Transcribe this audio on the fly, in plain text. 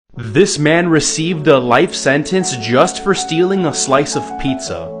This man received a life sentence just for stealing a slice of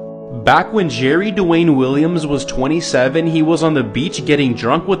pizza. Back when Jerry Dwayne Williams was 27, he was on the beach getting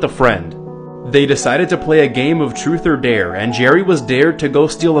drunk with a friend. They decided to play a game of truth or dare, and Jerry was dared to go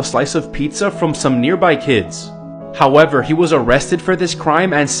steal a slice of pizza from some nearby kids. However, he was arrested for this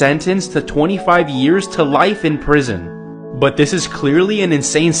crime and sentenced to 25 years to life in prison. But this is clearly an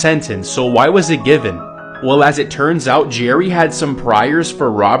insane sentence, so why was it given? Well, as it turns out, Jerry had some priors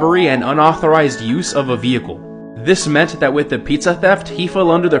for robbery and unauthorized use of a vehicle. This meant that with the pizza theft, he fell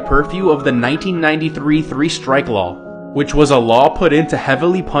under the purview of the 1993 three-strike law, which was a law put in to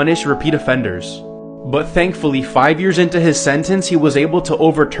heavily punish repeat offenders. But thankfully, 5 years into his sentence, he was able to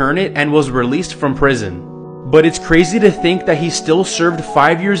overturn it and was released from prison. But it's crazy to think that he still served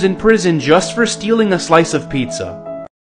 5 years in prison just for stealing a slice of pizza.